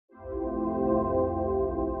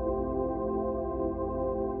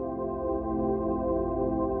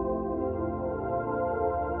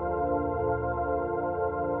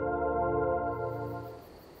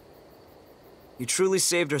You truly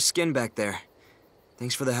saved our skin back there.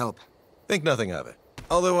 Thanks for the help. Think nothing of it.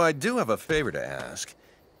 Although I do have a favor to ask.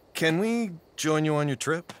 Can we join you on your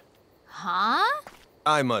trip? Huh?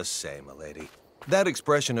 I must say, milady, that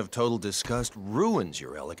expression of total disgust ruins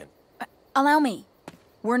your elegant... Allow me.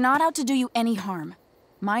 We're not out to do you any harm.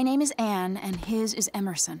 My name is Anne, and his is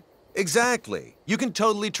Emerson. Exactly. You can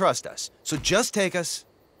totally trust us, so just take us...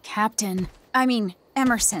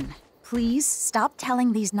 Emerson. Please stop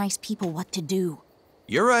telling these nice people what to do.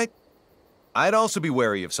 You're right. I'd also be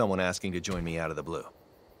wary of someone asking to join me out of the blue.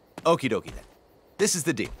 Okie dokie then. This is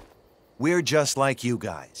the deal. We're just like you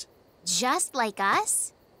guys. Just like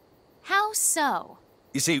us? How so?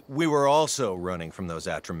 You see, we were also running from those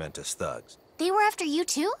Atramentus thugs. They were after you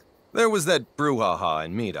too? There was that brouhaha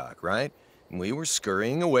in Medoc, right? We were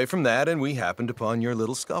scurrying away from that and we happened upon your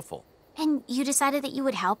little scuffle. And you decided that you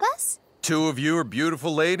would help us? 2 of you are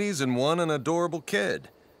beautiful ladies and 1 an adorable kid.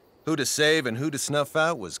 Who to save and who to snuff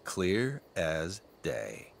out was clear as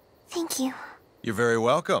day. Thank you. You're very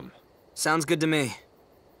welcome. Sounds good to me.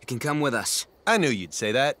 You can come with us. I knew you'd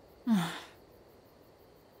say that.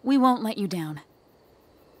 We won't let you down.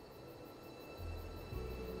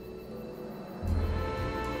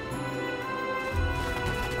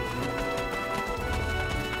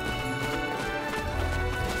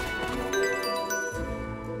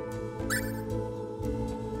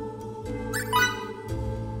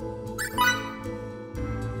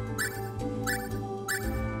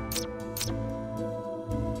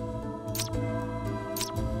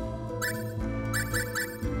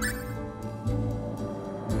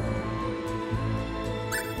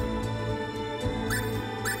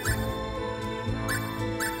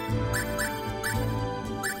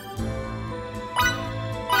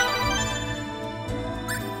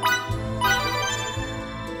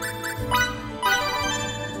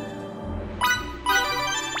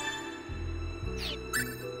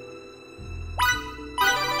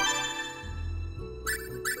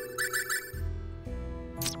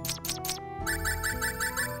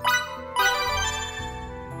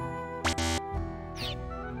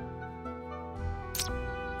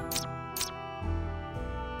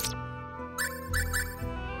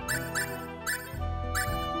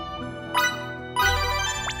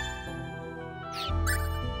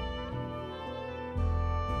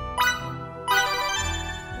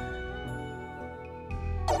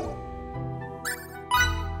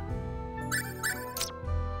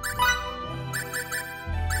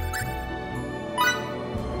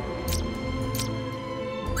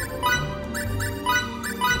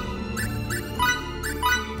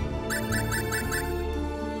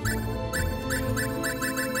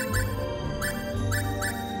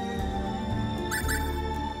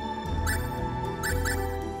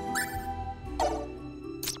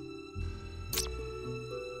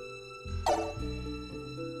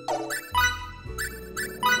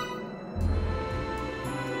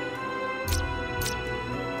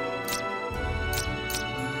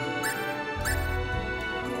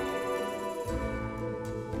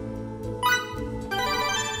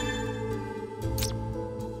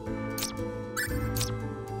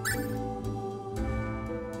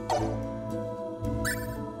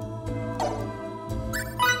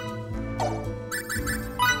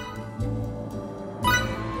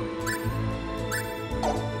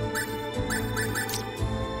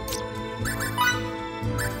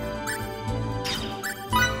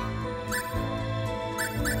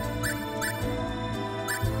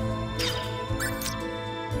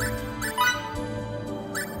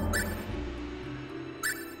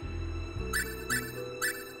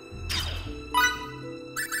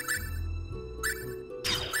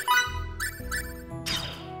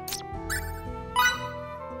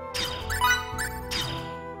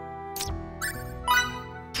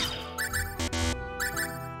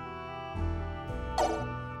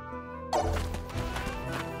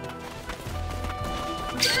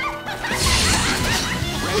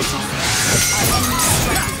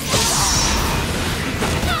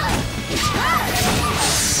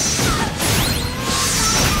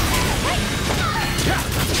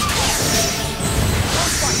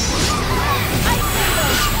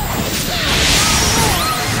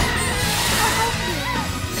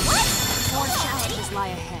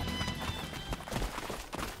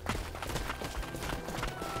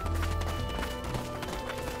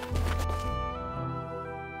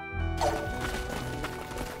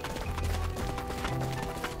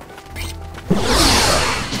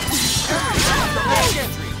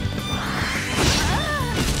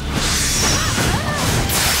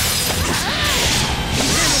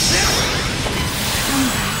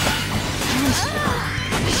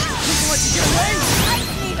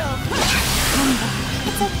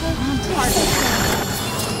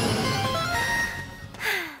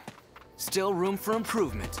 Still room for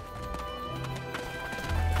improvement.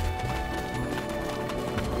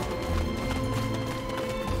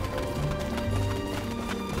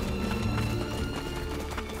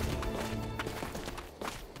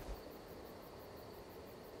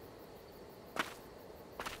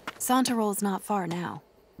 Santeroule's not far now.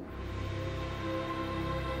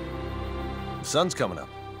 Sun's coming up.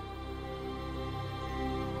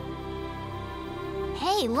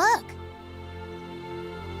 Hey, look!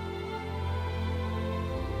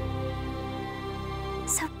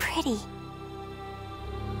 So pretty.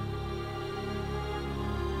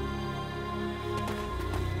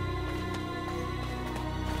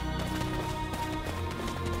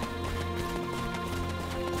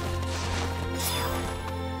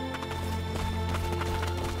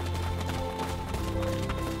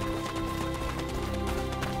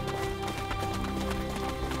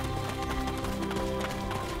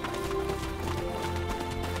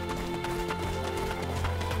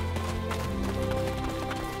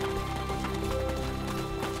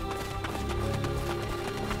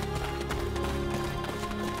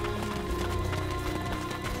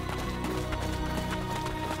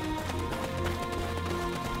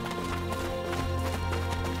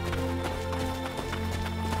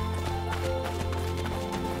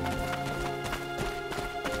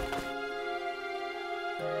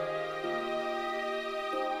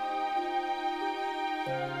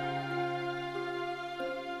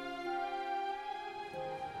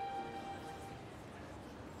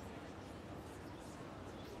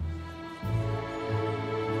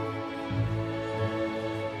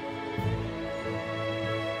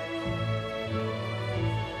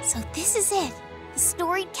 So this is it, the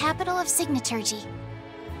storied capital of Signaturgy.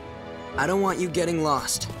 I don't want you getting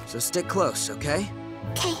lost, so stick close, okay?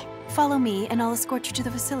 Okay. Follow me, and I'll escort you to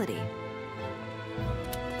the facility.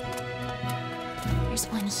 There's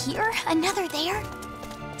one here, another there.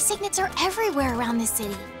 Signets are everywhere around this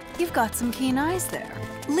city. You've got some keen eyes there.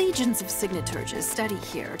 Legions of Signaturges study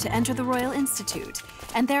here to enter the Royal Institute,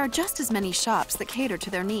 and there are just as many shops that cater to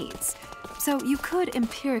their needs. So you could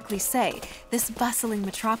empirically say this bustling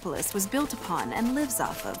metropolis was built upon and lives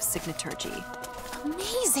off of Signaturgy.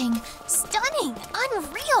 Amazing, stunning,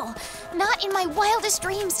 unreal. Not in my wildest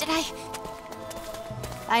dreams did I...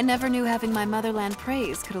 I never knew having my motherland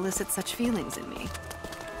praised could elicit such feelings in me.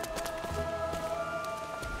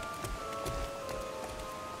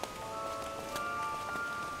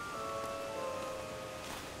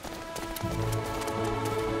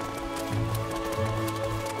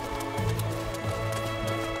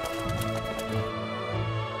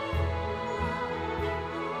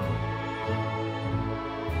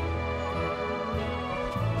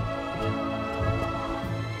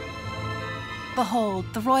 Behold,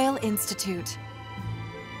 the Royal Institute.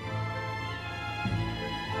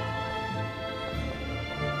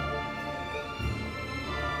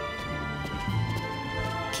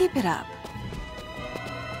 Keep it up.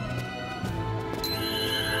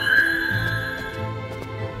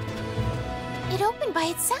 It opened by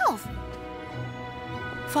itself.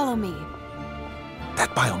 Follow me. That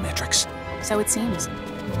biometrics. So it seems.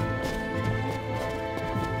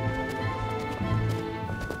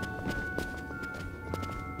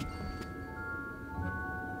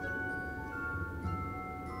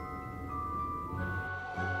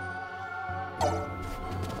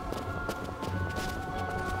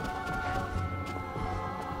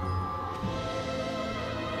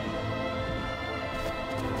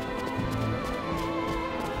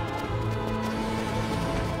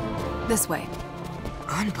 This way.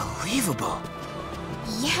 Unbelievable.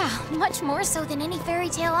 Yeah, much more so than any fairy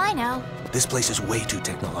tale I know. This place is way too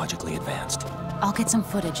technologically advanced. I'll get some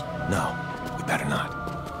footage. No, we better not.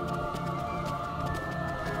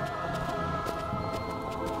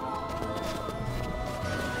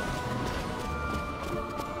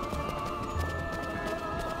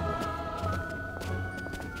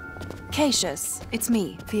 Cassius, it's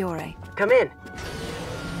me, Fiore. Come in.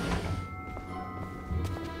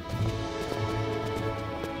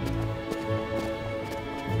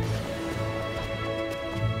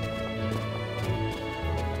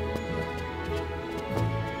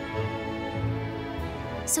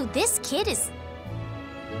 So this kid is...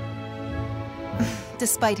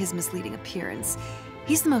 Despite his misleading appearance,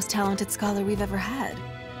 he's the most talented scholar we've ever had.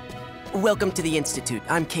 Welcome to the Institute.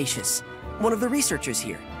 I'm Cassius, one of the researchers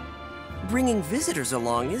here. Bringing visitors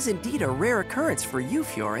along is indeed a rare occurrence for you,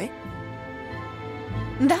 Fiore.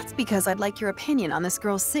 That's because I'd like your opinion on this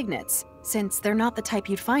girl's signets, since they're not the type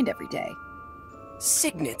you'd find every day.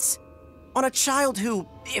 Signets. On a child who,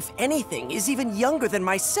 if anything, is even younger than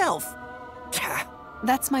myself.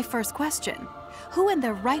 That's my first question. Who in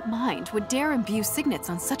their right mind would dare imbue signets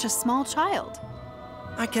on such a small child?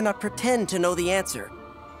 I cannot pretend to know the answer,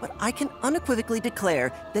 but I can unequivocally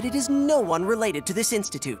declare that it is no one related to this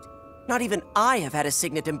institute. Not even I have had a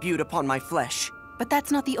signet imbued upon my flesh. But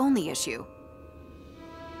that's not the only issue.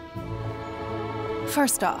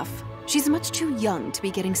 First off, she's much too young to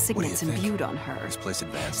be getting What do signets you think? imbued on her. This place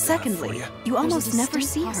advanced Secondly, enough for you almost There's a never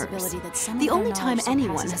distinct see hers. possibility that some The of their only time knowledge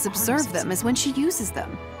anyone surpasses has the observed harnesses. them is when she uses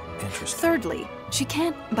them. you. Interesting. Thirdly, she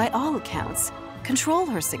can't, by all accounts, control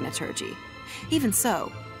her signaturgy. Even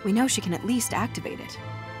so, we know she can at least activate it.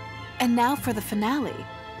 And now for the finale.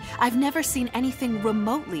 I've never seen anything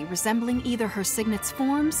remotely resembling either her signet's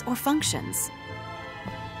forms or functions.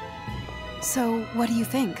 So, what do you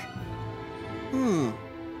think?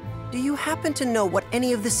 Do you happen to know what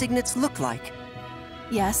any of the signets look like?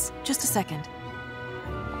 Yes, just a second.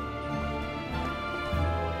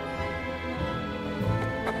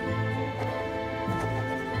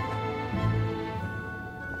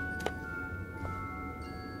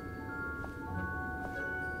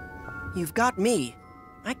 You've got me.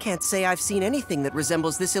 I can't say I've seen anything that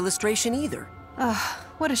resembles this illustration either. Ugh,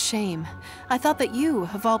 what a shame. I thought that you,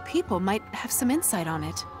 of all people, might have some insight on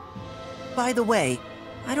it. By the way,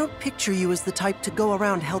 I don't picture you as the type to go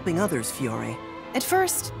around helping others, Fiore. At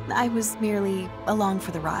first, I was merely along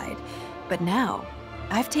for the ride. But now,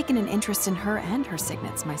 I've taken an interest in her and her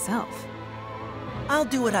signets myself. I'll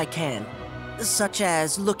do what I can, such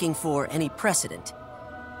as looking for any precedent.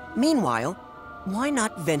 Meanwhile, why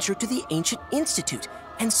not venture to the Ancient Institute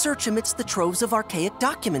and search amidst the troves of archaic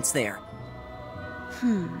documents there?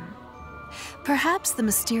 Perhaps the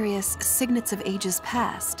mysterious signets of ages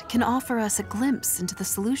past can offer us a glimpse into the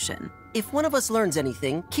solution. If one of us learns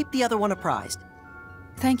anything, keep the other one apprised.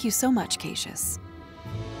 Thank you so much, Cassius.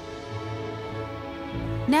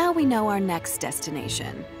 Now we know our next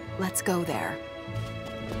destination. Let's go there.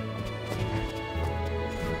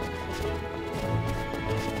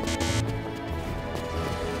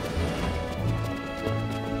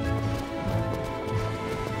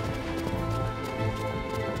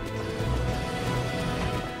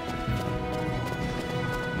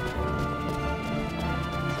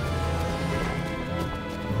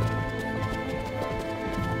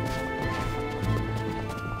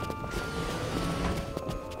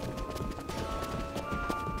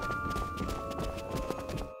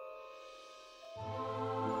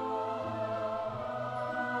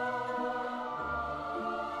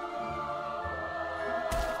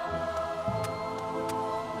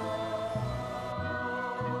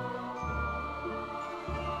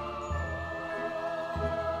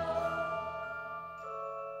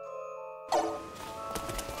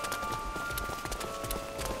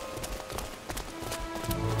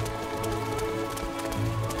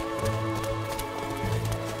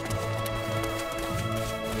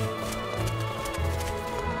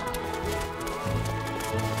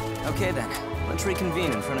 Okay then, let's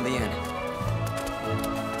reconvene in front of the inn.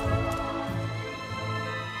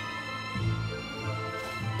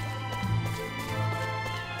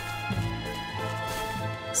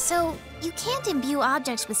 So, you can't imbue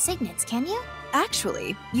objects with signets, can you?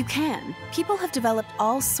 Actually, you can. People have developed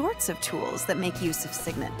all sorts of tools that make use of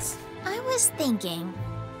signets. I was thinking,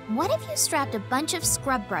 what if you strapped a bunch of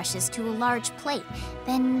scrub brushes to a large plate,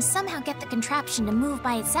 then somehow get the contraption to move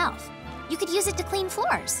by itself? You could use it to clean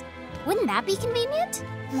floors. Wouldn't that be convenient?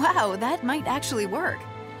 Wow, that might actually work.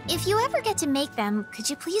 If you ever get to make them, could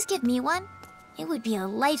you please give me one? It would be a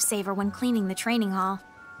lifesaver when cleaning the training hall.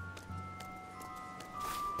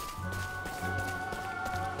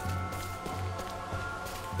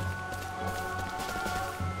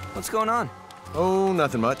 What's going on? Oh,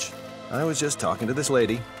 nothing much. I was just talking to this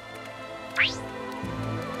lady.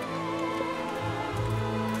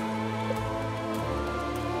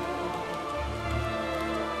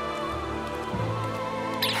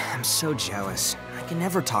 I'm so jealous. I can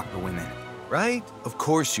never talk to women. Right? Of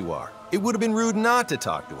course you are. It would have been rude not to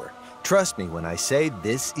talk to her. Trust me when I say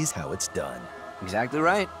this is how it's done. Exactly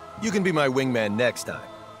right. You can be my wingman next time.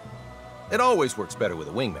 It always works better with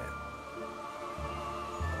a wingman.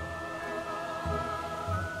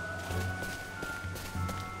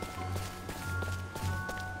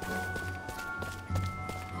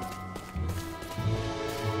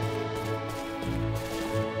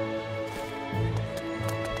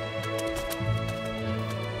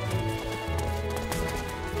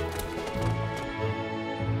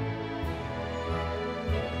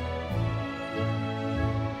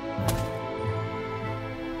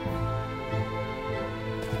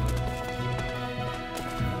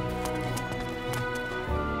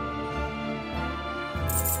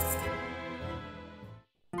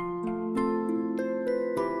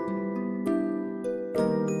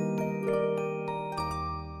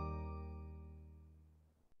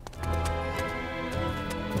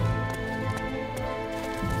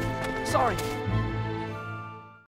 Sorry.